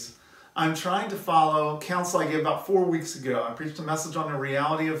I'm trying to follow counsel I gave about 4 weeks ago. I preached a message on the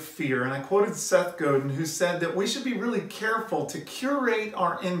reality of fear, and I quoted Seth Godin, who said that we should be really careful to curate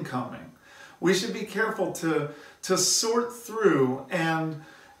our incoming. We should be careful to sort through and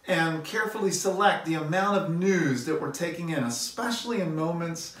carefully select the amount of news that we're taking in, especially in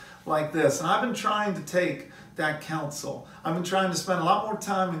moments like this. And I've been trying to take that counsel. I've been trying to spend a lot more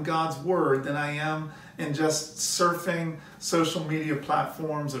time in God's Word than I am in just surfing social media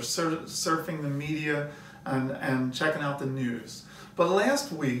platforms or surfing the media and checking out the news. But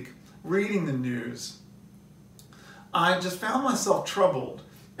last week, reading the news, I just found myself troubled.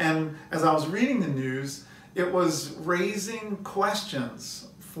 And as I was reading the news, it was raising questions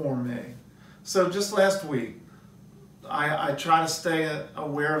for me. So just last week, I try to stay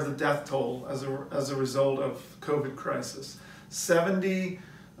aware of the death toll as a result of COVID crisis.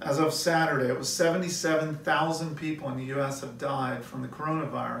 As of Saturday, it was 77,000 people in the U.S. have died from the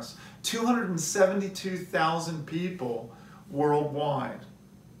coronavirus. 272,000 people worldwide.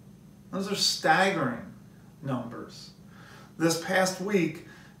 Those are staggering numbers. This past week,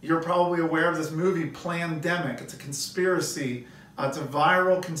 you're probably aware of this movie, Plandemic. It's a conspiracy. It's a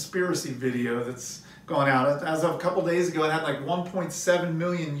viral conspiracy video that's gone out. As of a couple days ago, it had like 1.7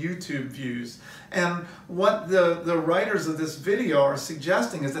 million YouTube views. And what the writers of this video are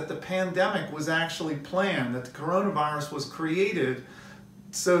suggesting is that the pandemic was actually planned, that the coronavirus was created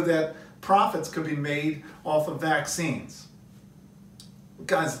so that profits could be made off of vaccines.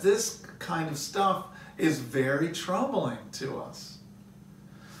 Guys, this kind of stuff is very troubling to us.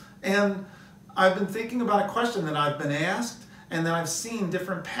 And I've been thinking about a question that I've been asked, and that I've seen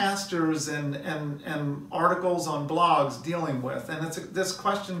different pastors and articles on blogs dealing with. And this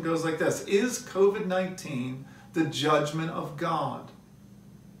question goes like this: is COVID-19 the judgment of God?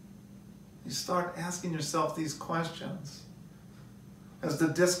 You start asking yourself these questions. As the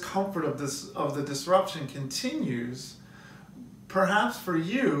discomfort of the disruption continues, perhaps for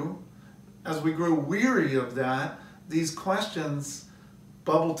you, as we grow weary of that, these questions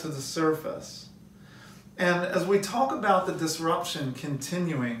bubble to the surface. And as we talk about the disruption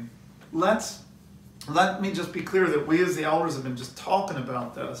continuing, let me just be clear that we as the elders have been just talking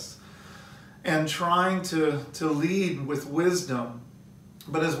about this and trying to lead with wisdom.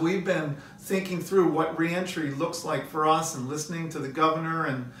 But as we've been thinking through what reentry looks like for us and listening to the governor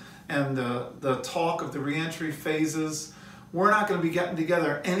and the talk of the reentry phases, we're not going to be getting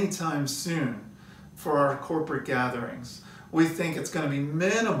together anytime soon for our corporate gatherings. We think it's going to be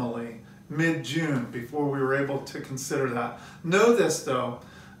minimally mid-June before we were able to consider that. Know this though,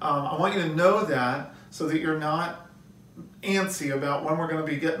 I want you to know that so that you're not antsy about when we're going to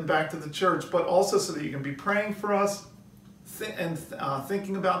be getting back to the church, but also so that you can be praying for us and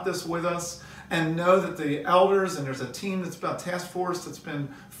thinking about this with us, and know that the elders, and there's a team that's about task force that's been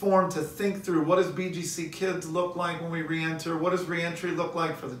formed to think through what does BGC Kids look like when we re-enter, what does re-entry look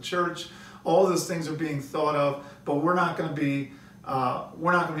like for the church. All those things are being thought of, but we're not going to be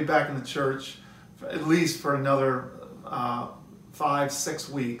back in the church at least for another 5-6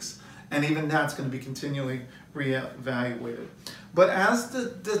 weeks, and even that's going to be continually reevaluated. But as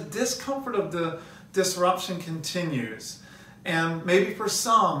the discomfort of the disruption continues, and maybe for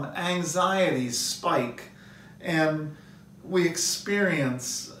some anxieties spike, and we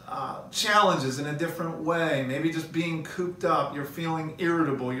experience challenges in a different way, maybe just being cooped up, you're feeling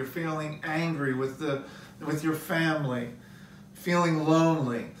irritable, you're feeling angry with your family, feeling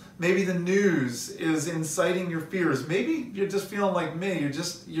lonely. Maybe the news is inciting your fears. Maybe you're just feeling like me, you're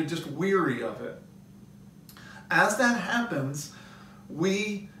just weary of it. As that happens,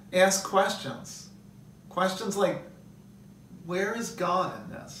 we ask questions. Questions like, where is God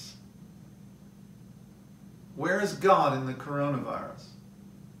in this? Where is God in the coronavirus?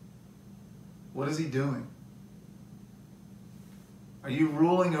 What is he doing? Are you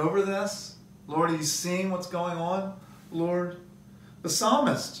ruling over this? Lord, are you seeing what's going on? Lord, the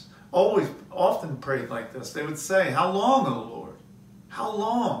psalmist often prayed like this. They would say, how long, O Lord? How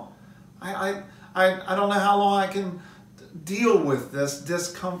long? I don't know how long I can deal with this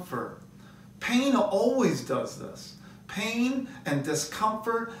discomfort. Pain always does this. Pain and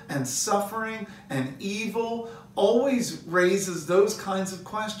discomfort and suffering and evil always raises those kinds of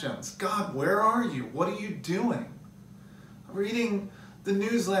questions. God, where are you? What are you doing? Reading the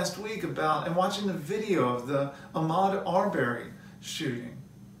news last week about and watching the video of the Ahmaud Arbery shooting.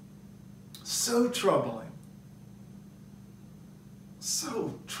 So troubling.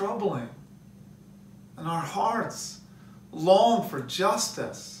 So troubling. And our hearts long for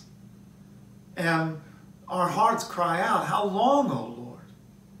justice. And our hearts cry out, how long, O Lord?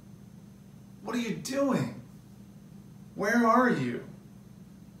 What are you doing? Where are you?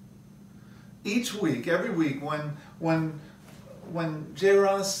 each week, every week, when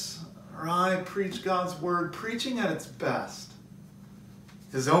Jairus or I preach God's word, preaching at its best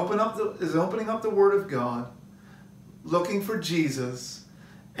is opening up the Word of God, looking for Jesus,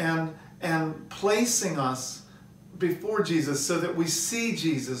 and placing us before Jesus so that we see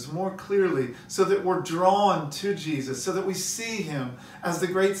Jesus more clearly, so that we're drawn to Jesus, so that we see Him as the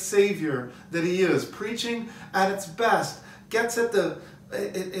great Savior that He is. Preaching at its best gets at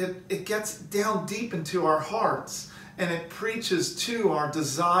it gets down deep into our hearts, and it preaches to our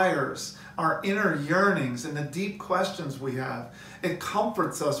desires, our inner yearnings, and the deep questions we have. It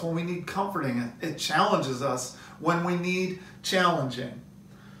comforts us when we need comforting. It challenges us when we need challenging.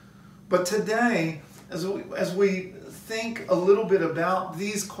 But today, as we think a little bit about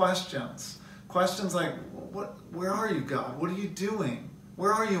these questions like, where are you, God? What are you doing?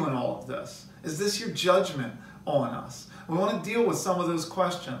 Where are you in all of this? Is this your judgment on us? We want to deal with some of those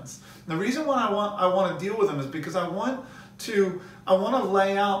questions. And the reason why I want to deal with them is because I want to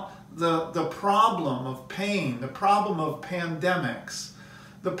lay out the problem of pain, the problem of pandemics,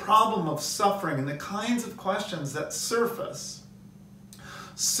 the problem of suffering, and the kinds of questions that surface,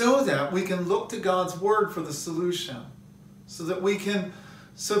 so that we can look to God's Word for the solution, so that we in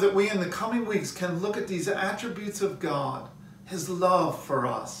the coming weeks can look at these attributes of God, His love for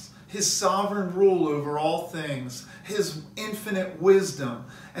us, His sovereign rule over all things, His infinite wisdom,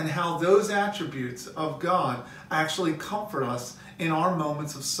 and how those attributes of God actually comfort us in our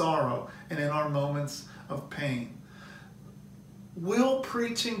moments of sorrow and in our moments of pain. Will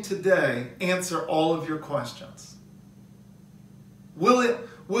preaching today answer all of your questions? Will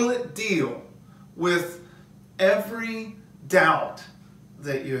it deal with every doubt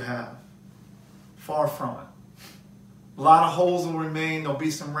that you have? Far from it. A lot of holes will remain. There'll be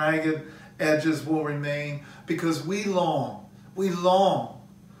some ragged edges will remain, because we long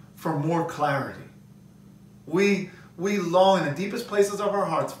for more clarity. We long in the deepest places of our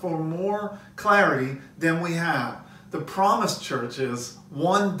hearts for more clarity than we have. The promise, church, is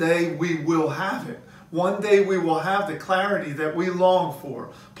one day we will have it. One day we will have the clarity that we long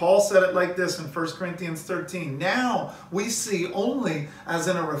for. Paul said it like this in 1 Corinthians 13. Now we see only as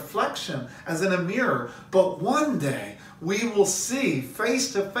in a reflection, as in a mirror, but one day we will see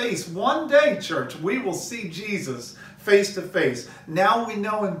face to face. One day, church, we will see Jesus face to face. Now we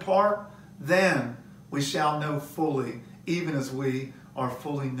know in part, then we shall know fully, even as we are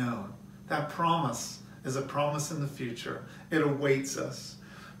fully known. That promise is a promise in the future. It awaits us.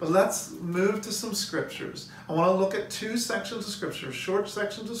 But let's move to some scriptures. I want to look at two sections of scripture, short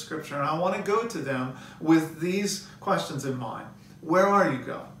sections of scripture, and I want to go to them with these questions in mind. Where are you,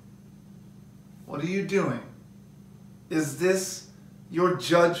 God? What are you doing? Is this your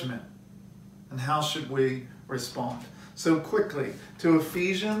judgment? And how should we respond? So quickly, to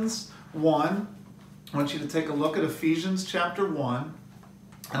Ephesians 1. I want you to take a look at Ephesians chapter 1.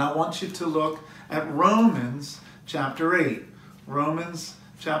 And I want you to look at Romans chapter 8. Romans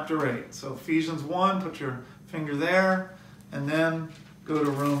chapter 8. So Ephesians 1, put your finger there, and then go to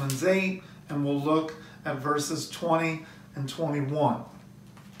Romans 8, and we'll look at verses 20 and 21.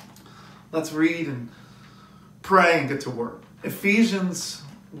 Let's read and pray and get to work. Ephesians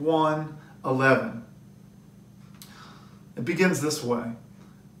 1:11. It begins this way.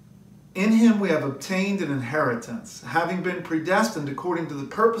 In Him we have obtained an inheritance, having been predestined according to the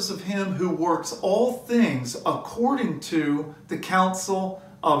purpose of Him who works all things according to the counsel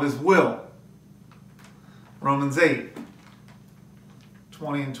of His will. Romans 8,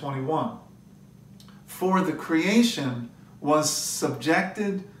 20 and 21. For the creation was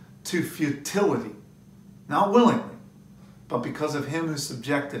subjected to futility, not willingly, but because of Him who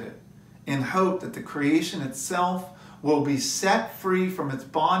subjected it, in hope that the creation itself will be set free from its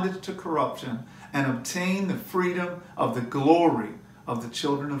bondage to corruption and obtain the freedom of the glory of the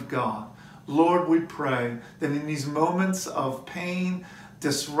children of God. Lord, we pray that in these moments of pain,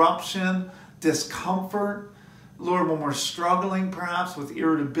 disruption, discomfort, Lord, when we're struggling perhaps with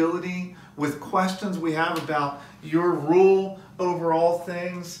irritability, with questions we have about your rule over all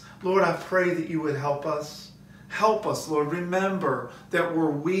things, Lord, I pray that you would help us. Help us, Lord. Remember that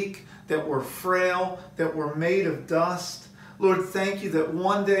we're weak, that we're frail, that we're made of dust. Lord, thank you that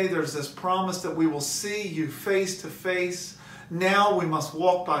one day there's this promise that we will see you face to face. Now we must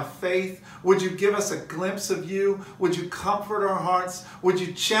walk by faith. Would you give us a glimpse of you? Would you comfort our hearts? Would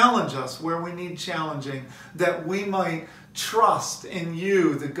you challenge us where we need challenging, that we might trust in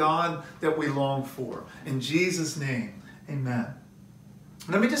you, the God that we long for? In Jesus' name, amen.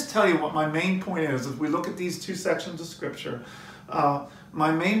 Let me just tell you what my main point is as we look at these two sections of Scripture. My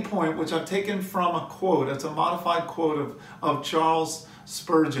main point, which I've taken from a quote, it's a modified quote of Charles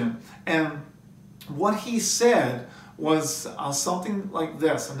Spurgeon. And what he said was something like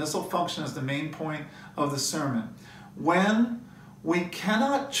this, and this will function as the main point of the sermon. When we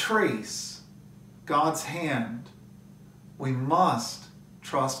cannot trace God's hand, we must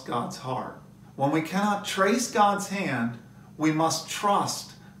trust God's heart. When we cannot trace God's hand, we must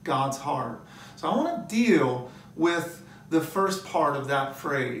trust God's heart. So I want to deal with the first part of that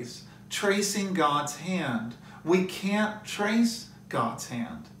phrase, tracing God's hand. We can't trace God's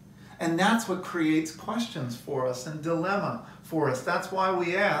hand. And that's what creates questions for us and dilemma for us. That's why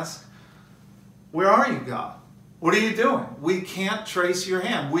we ask, where are you, God? What are you doing? We can't trace your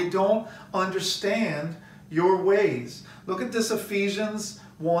hand. We don't understand your ways. Look at this Ephesians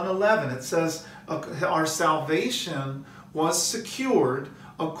 1:11. It says, our salvation was secured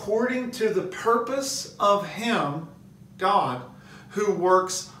according to the purpose of Him, God, who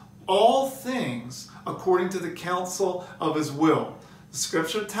works all things according to the counsel of His will. The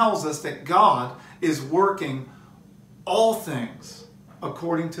Scripture tells us that God is working all things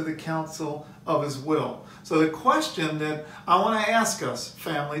according to the counsel of His will. So the question that I want to ask us,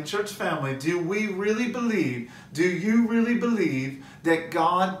 family, church family, do you really believe that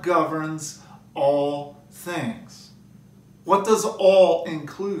God governs all things? What does all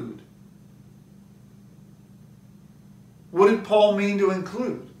include? What did Paul mean to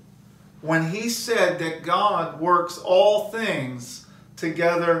include when he said that God works all things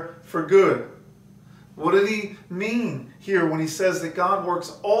together for good? What did he mean here when he says that God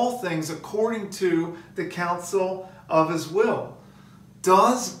works all things according to the counsel of His will?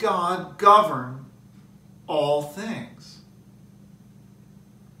 Does God govern all things?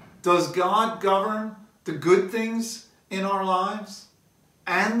 Does God govern the good things in our lives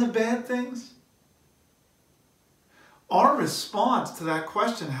and the bad things? Our response to that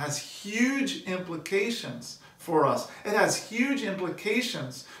question has huge implications for us. It has huge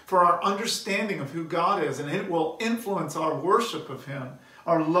implications for our understanding of who God is, and it will influence our worship of Him,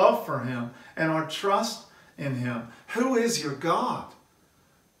 our love for Him, and our trust in Him. Who is your God?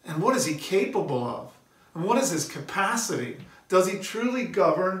 And what is He capable of? And what is His capacity? Does He truly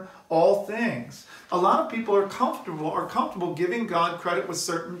govern all things? A lot of people are comfortable giving God credit with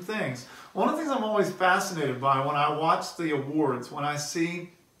certain things. One of the things I'm always fascinated by when I watch the awards, when I see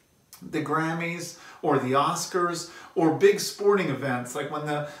the Grammys or the Oscars or big sporting events, like when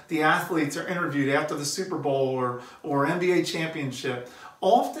the athletes are interviewed after the Super Bowl or NBA championship,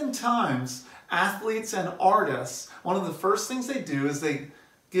 oftentimes athletes and artists, one of the first things they do is they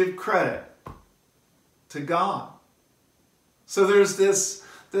give credit to God. So there's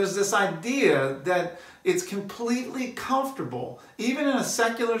this idea that it's completely comfortable, even in a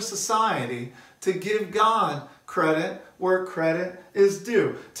secular society, to give God credit where credit is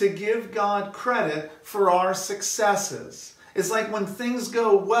due, to give God credit for our successes. It's like when things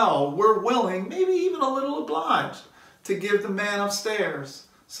go well, we're willing, maybe even a little obliged, to give the man upstairs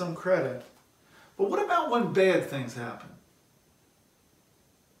some credit. But what about when bad things happen?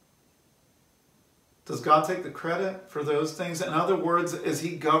 Does God take the credit for those things? In other words, is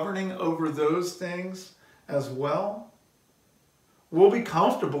He governing over those things as well? We'll be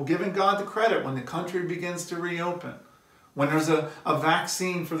comfortable giving God the credit when the country begins to reopen, when there's a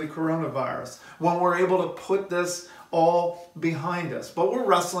vaccine for the coronavirus, when we're able to put this all behind us. But we're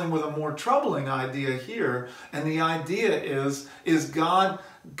wrestling with a more troubling idea here, and the idea is God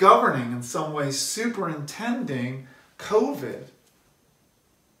governing in some way, superintending COVID?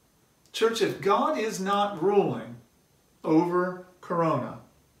 Church, if God is not ruling over corona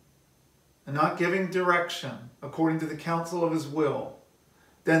and not giving direction according to the counsel of His will,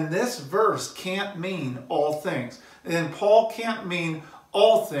 then this verse can't mean all things. And Paul can't mean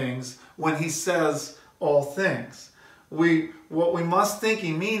all things when he says all things. What we must think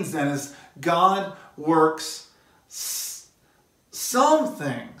he means then is God works some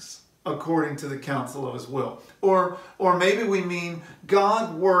things according to the counsel of His will. Or maybe we mean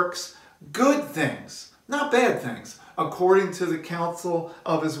God works good things, not bad things, according to the counsel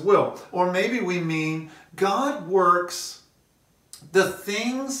of His will. Or maybe we mean God works the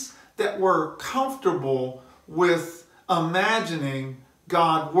things that we're comfortable with imagining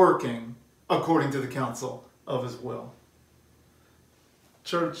God working according to the counsel of His will.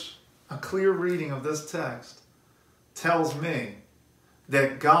 Church, a clear reading of this text tells me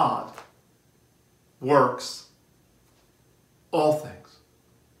that God works all things.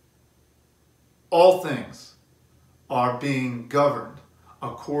 All things are being governed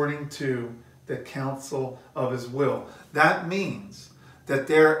according to the counsel of His will. That means that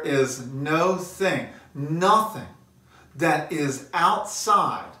there is nothing that is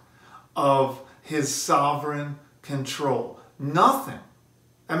outside of His sovereign control. Nothing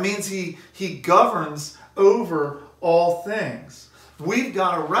That means he governs over all things. We've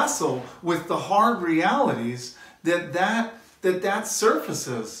got to wrestle with the hard realities that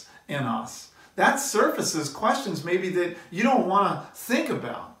surfaces in us. That surfaces questions maybe that you don't want to think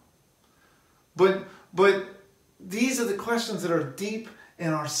about. But these are the questions that are deep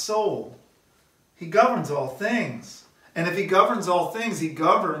in our soul. He governs all things. And if he governs all things, he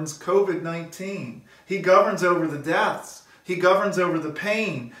governs COVID-19. He governs over the deaths. He governs over the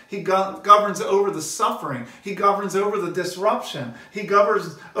pain. He governs over the suffering. He governs over the disruption. He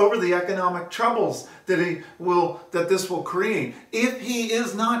governs over the economic troubles that this will create. If he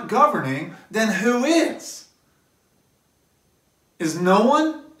is not governing, then who is? Is no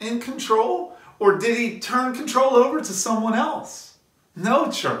one in control? Or did he turn control over to someone else? No,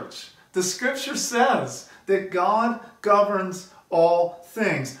 church. The scripture says that God governs all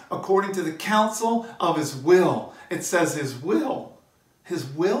things according to the counsel of his will. It says his will. His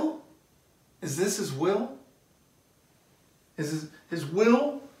will? Is this his will? His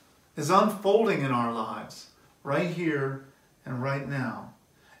will is unfolding in our lives right here and right now.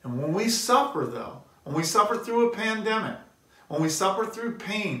 And when we suffer, though, when we suffer through a pandemic, when we suffer through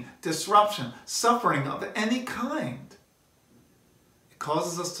pain, disruption, suffering of any kind, it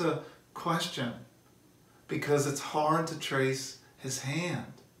causes us to question, because it's hard to trace his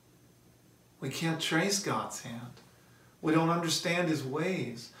hand. We can't trace God's hand. We don't understand his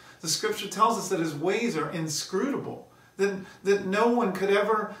ways. The scripture tells us that his ways are inscrutable, that no one could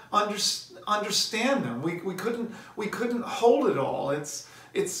ever understand them. We couldn't hold it all. It's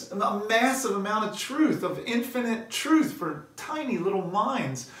a massive amount of truth, of infinite truth for tiny little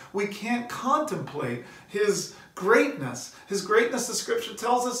minds. We can't contemplate his greatness. His greatness, the scripture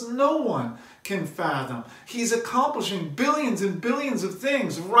tells us, no one can fathom. He's accomplishing billions and billions of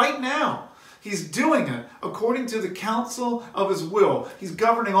things right now. He's doing it according to the counsel of his will. He's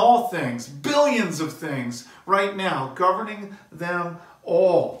governing all things, billions of things right now, governing them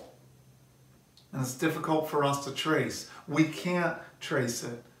all. And it's difficult for us to trace. We can't trace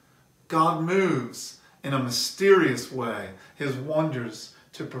it. God moves in a mysterious way, his wonders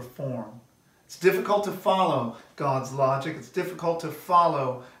to perform. It's difficult to follow God's logic. It's difficult to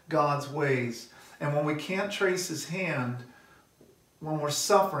follow God's ways. And when we can't trace his hand, when we're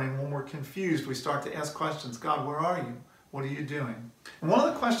suffering, when we're confused, we start to ask questions. God, where are you? What are you doing? And one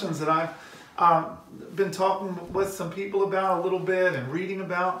of the questions that I've been talking with some people about a little bit and reading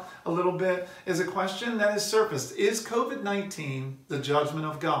about a little bit is a question that has surfaced. Is COVID-19 the judgment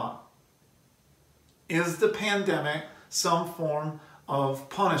of God? Is the pandemic some form of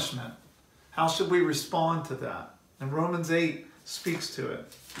punishment? How should we respond to that? And Romans 8 speaks to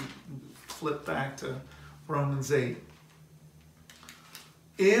it. Flip back to Romans 8.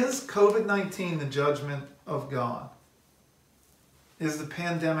 Is COVID-19 the judgment of God? Is the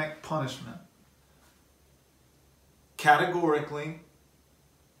pandemic punishment? Categorically,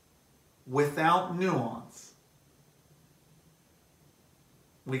 without nuance,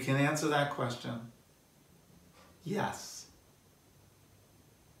 we can answer that question. Yes.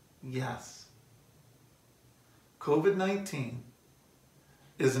 Yes. COVID-19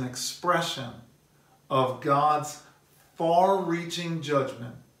 is an expression of God's far-reaching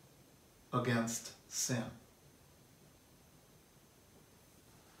judgment against sin.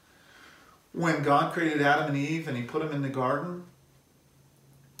 When God created Adam and Eve and he put them in the garden,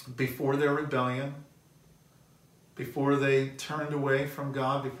 before their rebellion, before they turned away from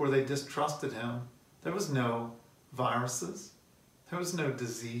God, before they distrusted him, there was no viruses, there was no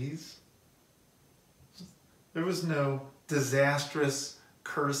disease, there was no disastrous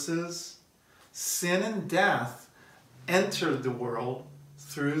curses. Sin and death entered the world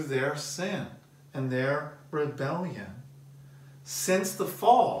through their sin and their rebellion. Since the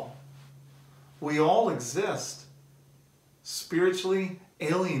fall, we all exist spiritually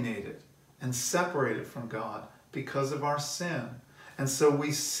alienated and separated from God because of our sin. And so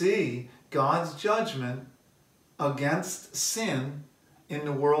we see God's judgment against sin in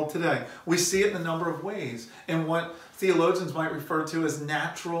the world today. We see it in a number of ways, in what theologians might refer to as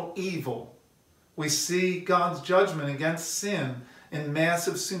natural evil. We see God's judgment against sin in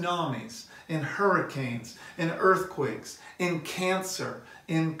massive tsunamis, in hurricanes, in earthquakes, in cancer,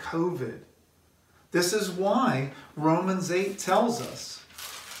 in COVID. This is why Romans 8 tells us.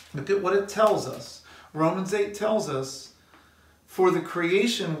 Look at what it tells us. Romans 8 tells us, for the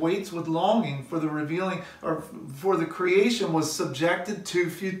creation waits with longing for the revealing, or for the creation was subjected to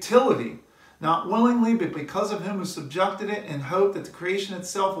futility, not willingly, but because of him who subjected it, in hope that the creation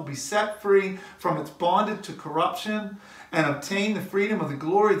itself will be set free from its bondage to corruption and obtain the freedom of the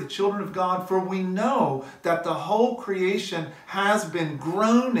glory of the children of God. For we know that the whole creation has been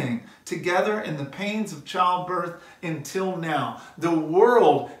groaning together in the pains of childbirth until now. The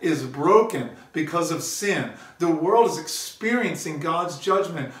world is broken because of sin. The world is experiencing God's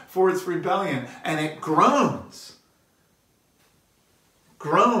judgment for its rebellion, and it groans.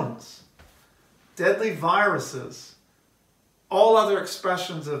 Groans. Deadly viruses, all other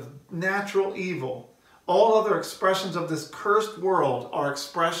expressions of natural evil, all other expressions of this cursed world are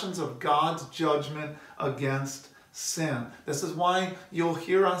expressions of God's judgment against sin. This is why you'll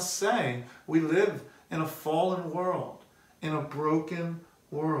hear us say we live in a fallen world, in a broken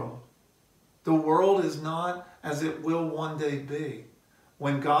world. The world is not as it will one day be.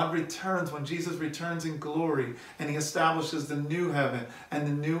 When God returns, when Jesus returns in glory and he establishes the new heaven and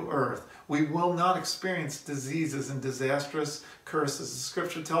the new earth, we will not experience diseases and disastrous curses. The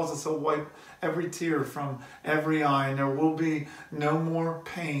scripture tells us he'll wipe every tear from every eye, and there will be no more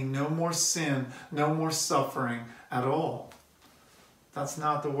pain, no more sin, no more suffering at all. That's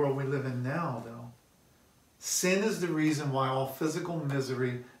not the world we live in now, though. Sin is the reason why all physical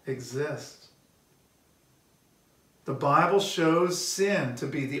misery exists. The Bible shows sin to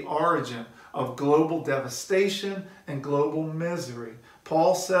be the origin of global devastation and global misery.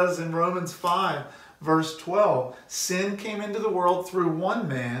 Paul says in Romans 5, verse 12, sin came into the world through one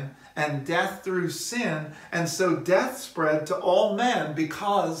man, and death through sin, and so death spread to all men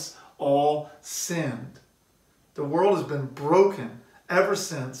because all sinned. The world has been broken ever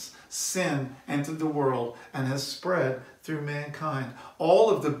since sin entered the world and has spread through mankind. All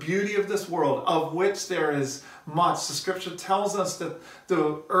of the beauty of this world, of which there is much. The scripture tells us that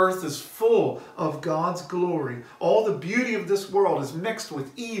the earth is full of God's glory. All the beauty of this world is mixed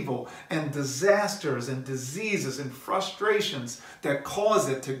with evil and disasters and diseases and frustrations that cause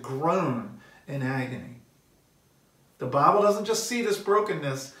it to groan in agony. The Bible doesn't just see this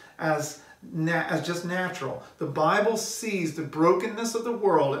brokenness as just natural. The Bible sees the brokenness of the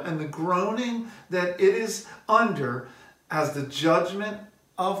world and the groaning that it is under as the judgment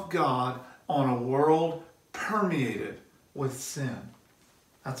of God on a world permeated with sin.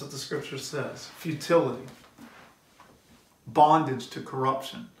 That's what the scripture says. Futility. Bondage to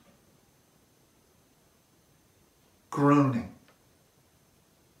corruption. Groaning.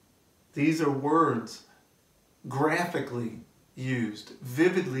 These are words graphically used,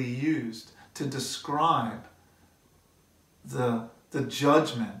 vividly used to describe the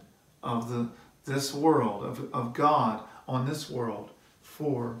judgment of this world, of God on this world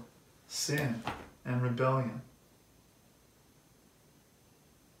for sin and rebellion.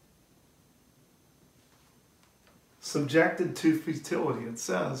 Subjected to futility, it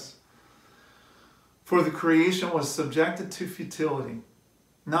says, for the creation was subjected to futility,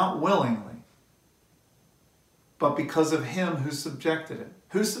 not willingly, but because of him who subjected it.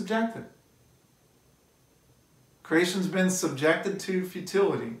 Who subjected it? Creation's been subjected to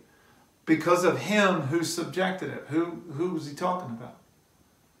futility because of him who subjected it. Who was he talking about?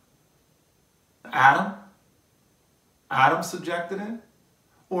 Adam? Adam subjected it?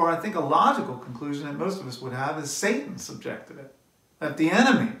 Or I think a logical conclusion that most of us would have is Satan subjected it. That the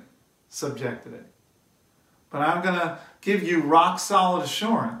enemy subjected it. But I'm going to give you rock solid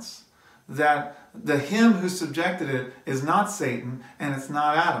assurance that the him who subjected it is not Satan and it's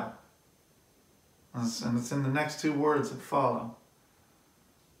not Adam. And it's in the next two words that follow.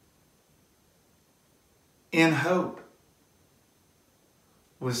 In hope.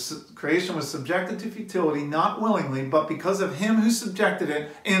 Creation was subjected to futility, not willingly, but because of him who subjected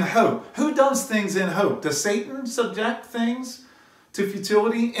it in hope. Who does things in hope? Does Satan subject things to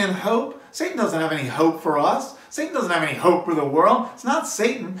futility in hope? Satan doesn't have any hope for us. Satan doesn't have any hope for the world. It's not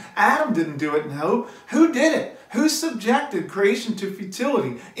Satan. Adam didn't do it in hope. Who did it? Who subjected creation to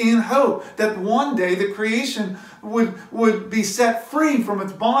futility in hope that one day the creation would be set free from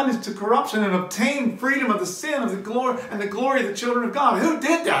its bondage to corruption and obtain freedom of the sin of the glory and the glory of the children of God? Who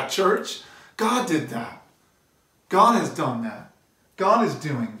did that, church? God did that. God has done that. God is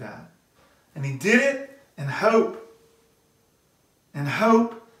doing that. And he did it in hope. In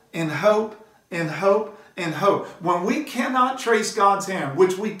hope, in hope, in hope, in hope. When we cannot trace God's hand,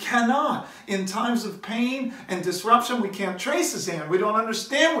 which we cannot, in times of pain and disruption, we can't trace his hand. We don't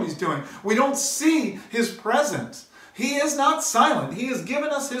understand what he's doing. We don't see his presence. He is not silent. He has given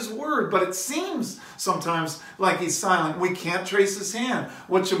us his word, but it seems sometimes like he's silent. We can't trace his hand.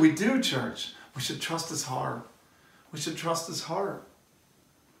 What should we do, church? We should trust his heart. We should trust his heart.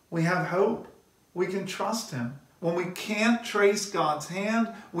 We have hope. We can trust him. When we can't trace God's hand,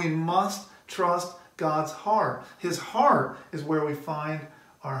 we must trust God's heart. His heart is where we find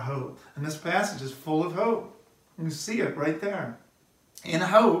our hope. And this passage is full of hope. You see it right there. In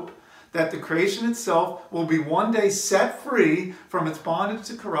hope that the creation itself will be one day set free from its bondage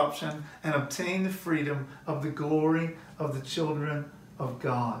to corruption and obtain the freedom of the glory of the children of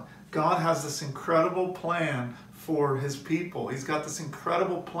God. God has this incredible plan for his people. He's got this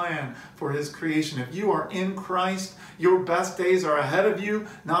incredible plan for his creation. If you are in Christ, your best days are ahead of you,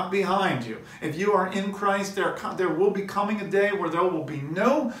 not behind you. If you are in Christ, there will be coming a day where there will be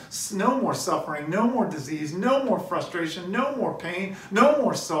no more suffering, no more disease, no more frustration, no more pain, no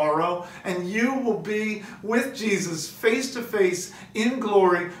more sorrow, and you will be with Jesus face to face in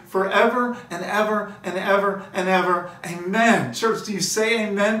glory forever and ever and ever and ever. Amen. Church, do you say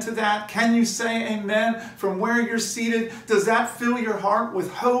amen to that? Can you say amen from where you're seated? Does that fill your heart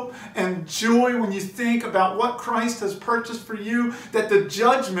with hope and joy when you think about what Christ has purchased for you? That the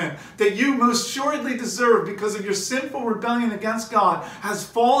judgment that you most assuredly deserve because of your sinful rebellion against God has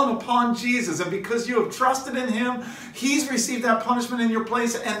fallen upon Jesus, and because you have trusted in him, he's received that punishment in your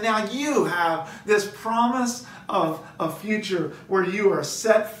place, and now you have this promise of a future where you are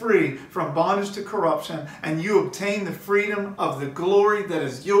set free from bondage to corruption and you obtain the freedom of the glory that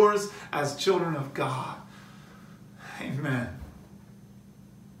is yours as children of God. Amen.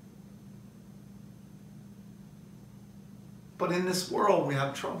 But in this world we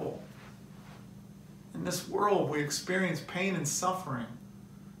have trouble. In this world we experience pain and suffering.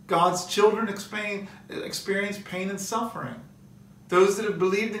 God's children experience pain and suffering. Those that have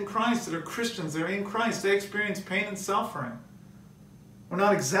believed in Christ, that are Christians, they're in Christ, they experience pain and suffering. We're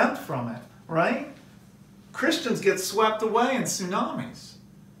not exempt from it, right? Christians get swept away in tsunamis.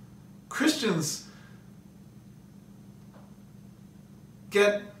 Christians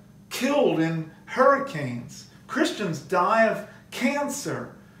get killed in hurricanes. Christians die of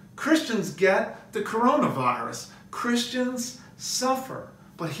cancer. Christians get the coronavirus. Christians suffer.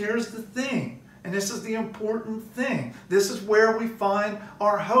 But here's the thing. And this is the important thing. This is where we find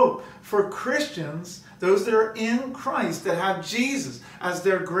our hope. For Christians, those that are in Christ, that have Jesus as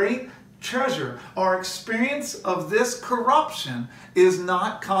their great treasure, our experience of this corruption is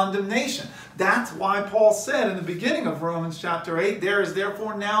not condemnation. That's why Paul said in the beginning of Romans chapter 8, there is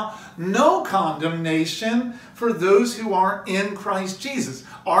therefore now no condemnation for those who are in Christ Jesus.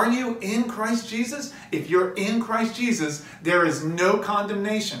 Are you in Christ Jesus? If you're in Christ Jesus, there is no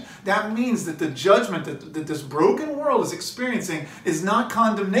condemnation. That means that the judgment that this broken world is experiencing is not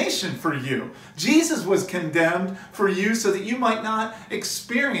condemnation for you. Jesus was condemned for you so that you might not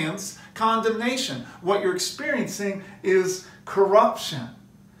experience condemnation. What you're experiencing is corruption.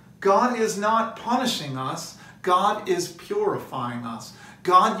 God is not punishing us. God is purifying us.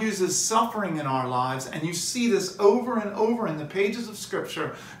 God uses suffering in our lives, and you see this over and over in the pages of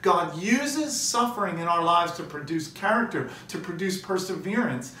Scripture. God uses suffering in our lives to produce character, to produce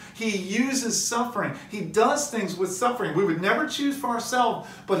perseverance. He uses suffering. He does things with suffering we would never choose for ourselves,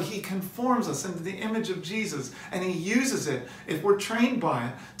 but he conforms us into the image of Jesus, and he uses it, if we're trained by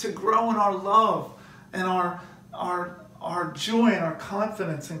it, to grow in our love and our joy and our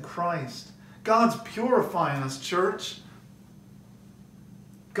confidence in Christ. God's purifying us, church.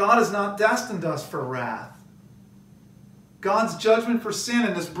 God has not destined us for wrath. God's judgment for sin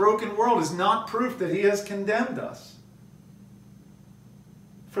in this broken world is not proof that he has condemned us.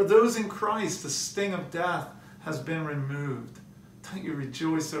 For those in Christ, the sting of death has been removed. Don't you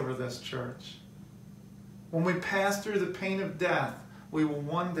rejoice over this, church? When we pass through the pain of death, we will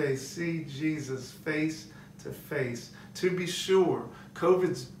one day see Jesus face to face. To be sure,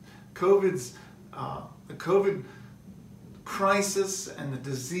 the COVID crisis and the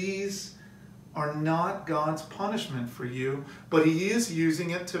disease are not God's punishment for you, but he is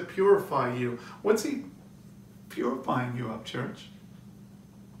using it to purify you. What's he purifying you of, church?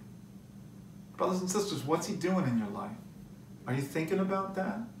 Brothers and sisters, what's he doing in your life? Are you thinking about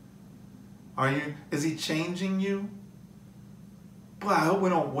that? Is he changing you? Boy, I hope we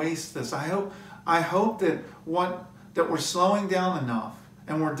don't waste this. I hope that we're slowing down enough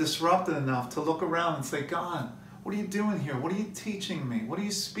and we're disrupted enough to look around and say, God, what are you doing here? What are you teaching me? What are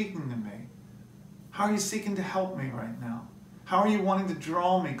you speaking to me? How are you seeking to help me right now? How are you wanting to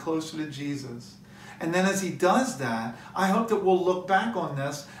draw me closer to Jesus? And then as he does that, I hope that we'll look back on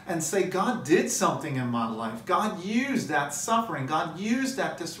this and say, God did something in my life. God used that suffering. God used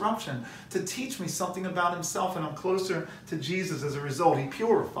that disruption to teach me something about himself, and I'm closer to Jesus as a result. He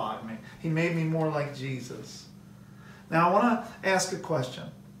purified me. He made me more like Jesus. Now I want to ask a question.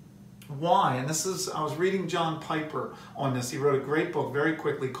 Why? And I was reading John Piper on this. He wrote a great book very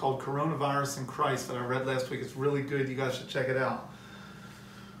quickly called Coronavirus in Christ that I read last week. It's really good. You guys should check it out.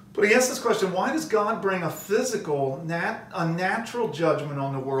 But he asked this question: why does God bring a natural judgment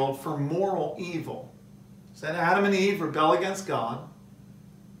on the world for moral evil? So Adam and Eve rebel against God,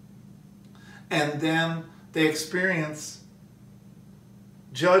 and then they experience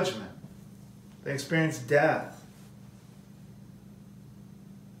judgment. They experience death.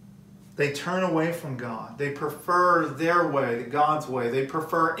 They turn away from God. They prefer their way to God's way. They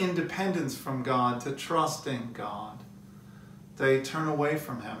prefer independence from God to trusting God. They turn away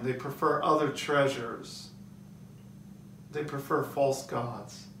from Him. They prefer other treasures. They prefer false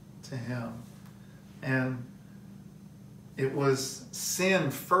gods to Him. And it was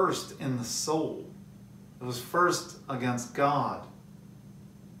sin first in the soul. It was first against God.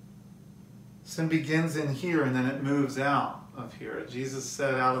 Sin begins in here and then it moves out of here. Jesus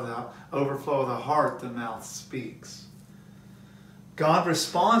said, out of the overflow of the heart, the mouth speaks. God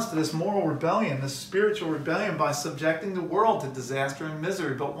responds to this moral rebellion, this spiritual rebellion, by subjecting the world to disaster and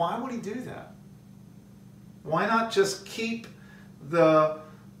misery. But why would He do that? Why not just keep the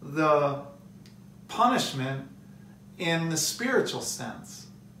punishment in the spiritual sense?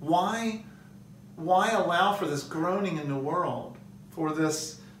 Why allow for this groaning in the world, for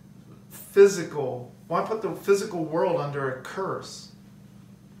this physical? Why put the physical world under a curse?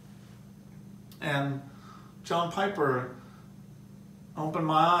 And John Piper opened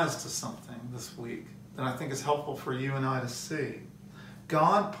my eyes to something this week that I think is helpful for you and I to see.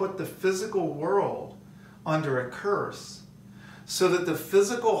 God put the physical world under a curse so that the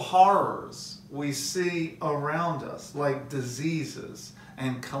physical horrors we see around us, like diseases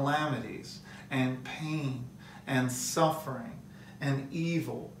and calamities and pain and suffering and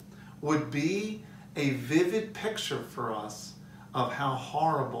evil, would be a vivid picture for us of how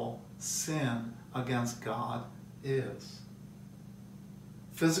horrible sin against God is.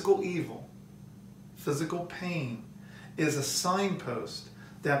 Physical evil, physical pain is a signpost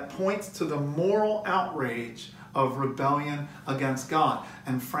that points to the moral outrage of rebellion against God.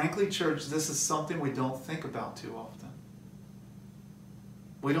 And frankly, church, this is something we don't think about too often.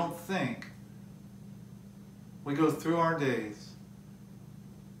 We don't think. We go through our days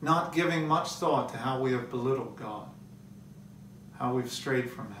not giving much thought to how we have belittled God, how we've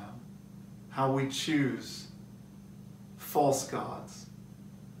strayed from Him, how we choose false gods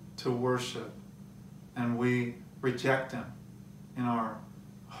to worship, and we reject Him in our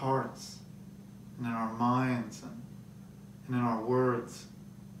hearts, and in our minds, and in our words,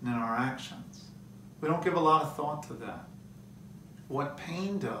 and in our actions. We don't give a lot of thought to that. What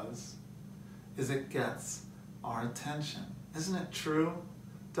pain does is it gets our attention. Isn't it true?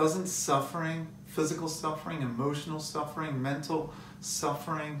 Doesn't suffering, physical suffering, emotional suffering, mental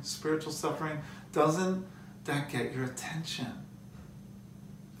suffering, spiritual suffering, doesn't that get your attention?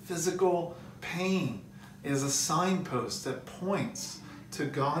 Physical pain is a signpost that points to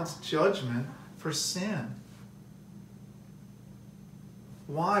God's judgment for sin.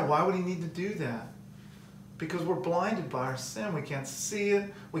 Why? Why would He need to do that? Because we're blinded by our sin. We can't see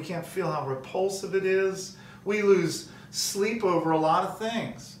it. We can't feel how repulsive it is. We lose sleep over a lot of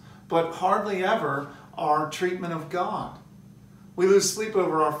things, but hardly ever our treatment of God. We lose sleep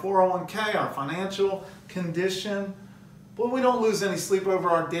over our 401k, our financial condition, but we don't lose any sleep over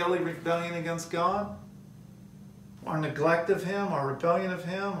our daily rebellion against God, our neglect of Him, our rebellion of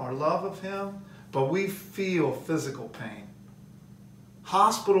Him, our love of Him, but we feel physical pain.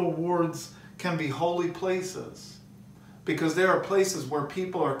 Hospital wards can be holy places because there are places where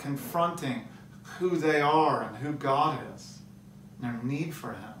people are confronting who they are and who God is and their need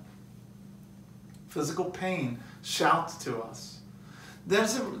for Him. Physical pain shouts to us.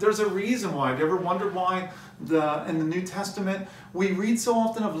 There's a reason why. Have you ever wondered why in the New Testament we read so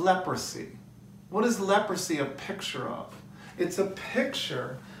often of leprosy? What is leprosy a picture of? It's a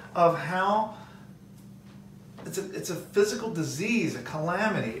picture of how it's a physical disease, a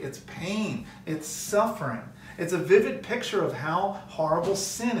calamity, it's pain, it's suffering. It's a vivid picture of how horrible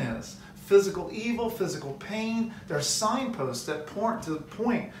sin is. Physical evil, physical pain, they're signposts that point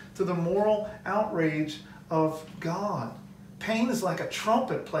to the moral outrage of God. Pain is like a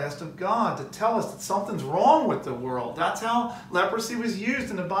trumpet blast of God to tell us that something's wrong with the world. That's how leprosy was used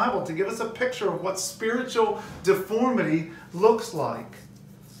in the Bible, to give us a picture of what spiritual deformity looks like.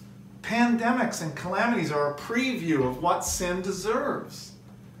 Pandemics and calamities are a preview of what sin deserves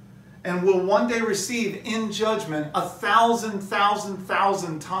and will one day receive in judgment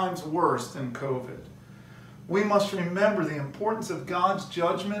 1,000 times worse than COVID. We must remember the importance of God's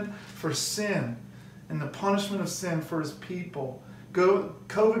judgment for sin and the punishment of sin for His people.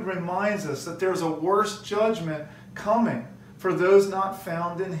 COVID reminds us that there's a worse judgment coming for those not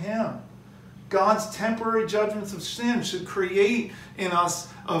found in Him. God's temporary judgments of sin should create in us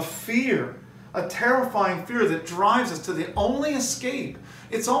a fear, a terrifying fear that drives us to the only escape.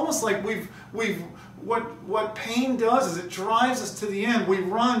 It's almost like we've what pain does is it drives us to the end. We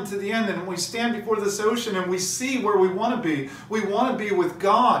run to the end and we stand before this ocean and we see where we want to be. We want to be with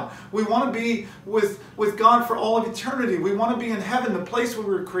God. We want to be with God for all of eternity. We want to be in heaven, the place we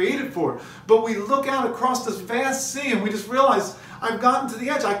were created for. But we look out across this vast sea and we just realize, I've gotten to the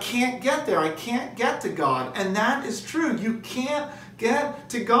edge. I can't get there. I can't get to God. And that is true. You can't get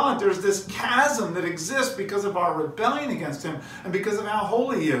to God. There's this chasm that exists because of our rebellion against Him and because of how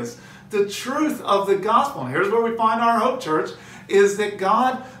holy He is. The truth of the gospel, and here's where we find our hope, church, is that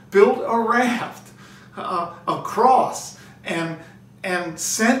God built a raft, a cross, and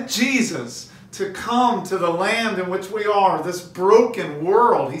sent Jesus to come to the land in which we are, this broken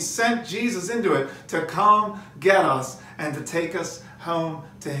world. He sent Jesus into it to come get us and to take us home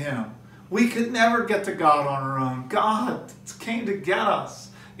to Him. We could never get to God on our own. God came to get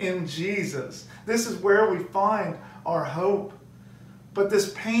us in Jesus. This is where we find our hope. But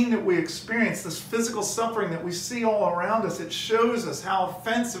this pain that we experience, this physical suffering that we see all around us, it shows us how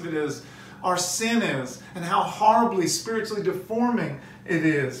offensive it is, our sin is, and how horribly spiritually deforming it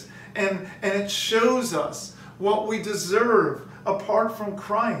is. And it shows us what we deserve apart from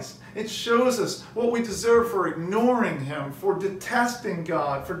Christ. It shows us what we deserve for ignoring Him, for detesting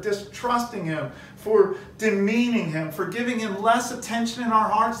God, for distrusting Him, for demeaning Him, for giving Him less attention in our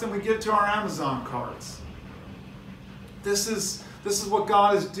hearts than we give to our Amazon carts. This is what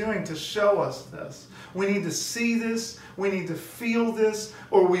God is doing to show us this. We need to see this, we need to feel this,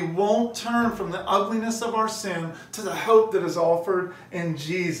 or we won't turn from the ugliness of our sin to the hope that is offered in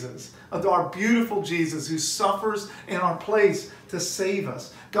Jesus, of our beautiful Jesus who suffers in our place to save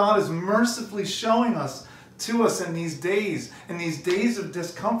us. God is mercifully showing us to us in these days of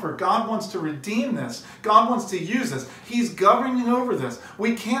discomfort. God wants to redeem this. God wants to use this. He's governing over this.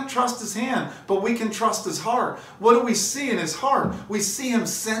 We can't trust His hand, but we can trust His heart. What do we see in His heart? We see Him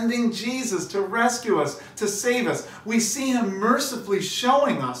sending Jesus to rescue us, to save us. We see Him mercifully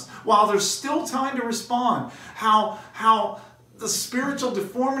showing us, while there's still time to respond, how the spiritual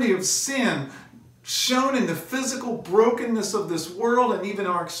deformity of sin shown in the physical brokenness of this world and even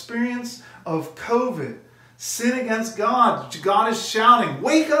our experience of COVID. Sin against God. God is shouting,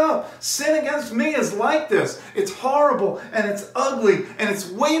 wake up! Sin against me is like this. It's horrible and it's ugly and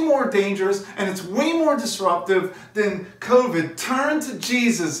it's way more dangerous and it's way more disruptive than COVID. Turn to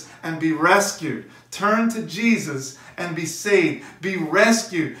Jesus and be rescued. Turn to Jesus and be saved. Be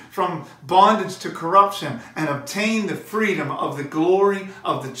rescued from bondage to corruption and obtain the freedom of the glory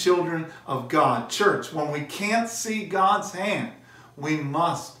of the children of God. Church, when we can't see God's hand, we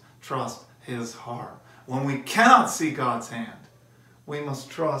must trust His heart. When we cannot see God's hand, we must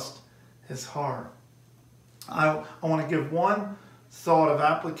trust His heart. I want to give one thought of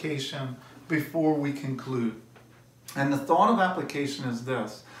application before we conclude. And the thought of application is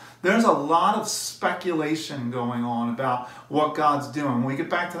this. There's a lot of speculation going on about what God's doing. When we get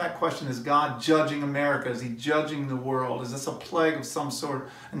back to that question, is God judging America? Is He judging the world? Is this a plague of some sort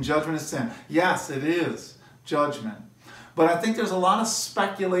and judgment of sin? Yes, it is judgment. But I think there's a lot of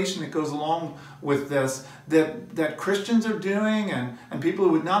speculation that goes along with this that Christians are doing and people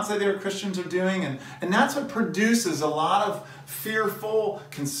who would not say they're Christians are doing. And that's what produces a lot of fearful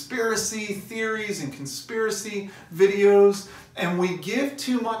conspiracy theories and conspiracy videos. And we give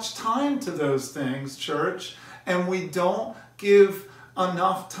too much time to those things, church, and we don't give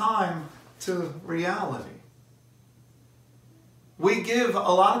enough time to reality. We give a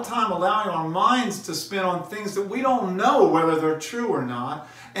lot of time allowing our minds to spin on things that we don't know whether they're true or not,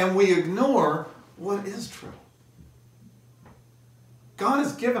 and we ignore what is true. God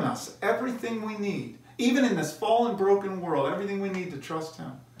has given us everything we need, even in this fallen, broken world, everything we need to trust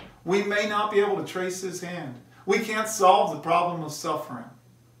Him. We may not be able to trace His hand. We can't solve the problem of suffering,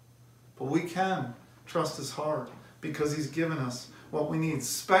 but we can trust His heart because He's given us what we need.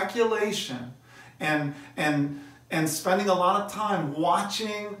 Speculation and spending a lot of time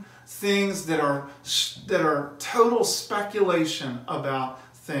watching things that are total speculation about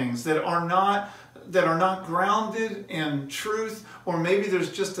things that are not grounded in truth, or maybe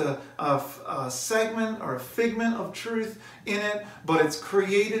there's just a segment or a figment of truth in it, but it's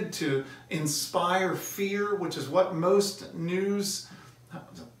created to inspire fear, which is what most news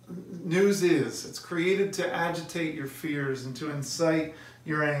is. It's created to agitate your fears and to incite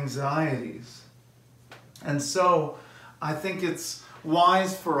your anxieties. And so I think it's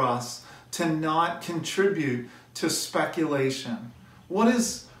wise for us to not contribute to speculation. What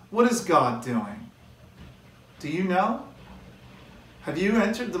is God doing? Do you know? Have you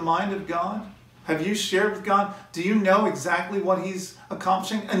entered the mind of God? Have you shared with God? Do you know exactly what He's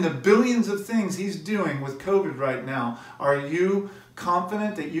accomplishing? And the billions of things He's doing with COVID right now, are you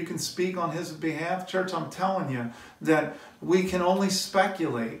confident that you can speak on his behalf? Church, I'm telling you that we can only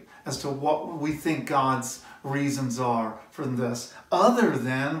speculate as to what we think God's reasons are for this, other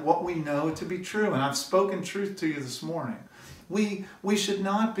than what we know to be true. And I've spoken truth to you this morning. We should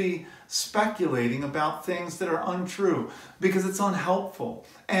not be speculating about things that are untrue, because it's unhelpful.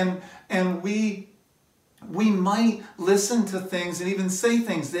 And we might listen to things and even say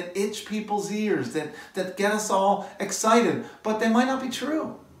things that itch people's ears, that get us all excited, but they might not be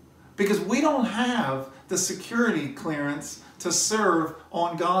true, because we don't have the security clearance to serve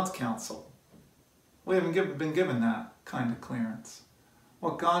on God's counsel. We haven't been given that kind of clearance.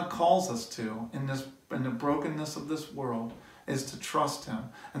 What God calls us to in the brokenness of this world is to trust him.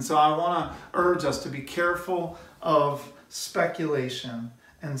 And so I want to urge us to be careful of speculation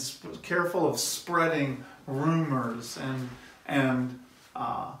and careful of spreading rumors and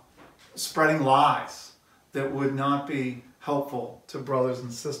spreading lies that would not be helpful to brothers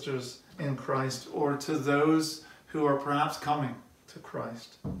and sisters in Christ, or to those who are perhaps coming to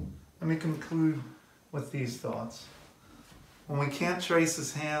Christ. Let me conclude with these thoughts. When we can't trace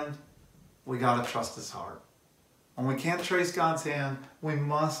his hand, we got to trust his heart. When we can't trace God's hand, we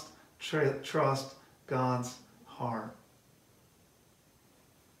must trust God's heart.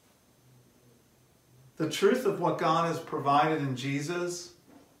 The truth of what God has provided in Jesus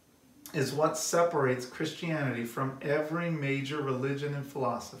is what separates Christianity from every major religion and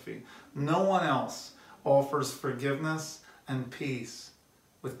philosophy. No one else offers forgiveness and peace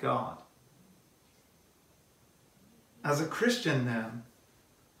with God. As a Christian then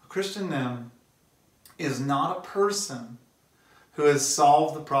is not a person who has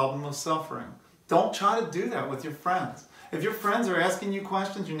solved the problem of suffering. Don't try to do that with your friends. If your friends are asking you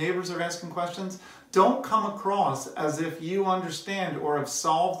questions, your neighbors are asking questions, don't come across as if you understand or have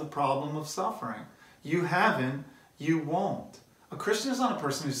solved the problem of suffering. You haven't, you won't. A Christian is not a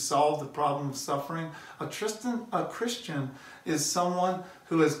person who solved the problem of suffering. A Christian is someone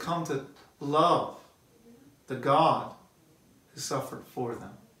who has come to love the God who suffered for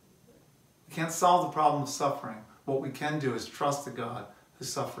them. We can't solve the problem of suffering. What we can do is trust the God who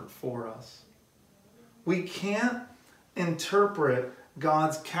suffered for us. We can't interpret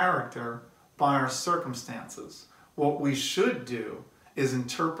God's character by our circumstances. What we should do is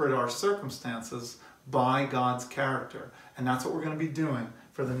interpret our circumstances by God's character. And that's what we're going to be doing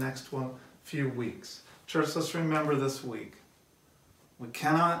for the next few weeks. Church, let's remember this week.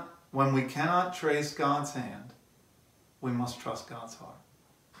 When we cannot trace God's hand, we must trust God's heart.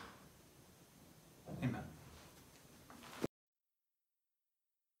 Amen.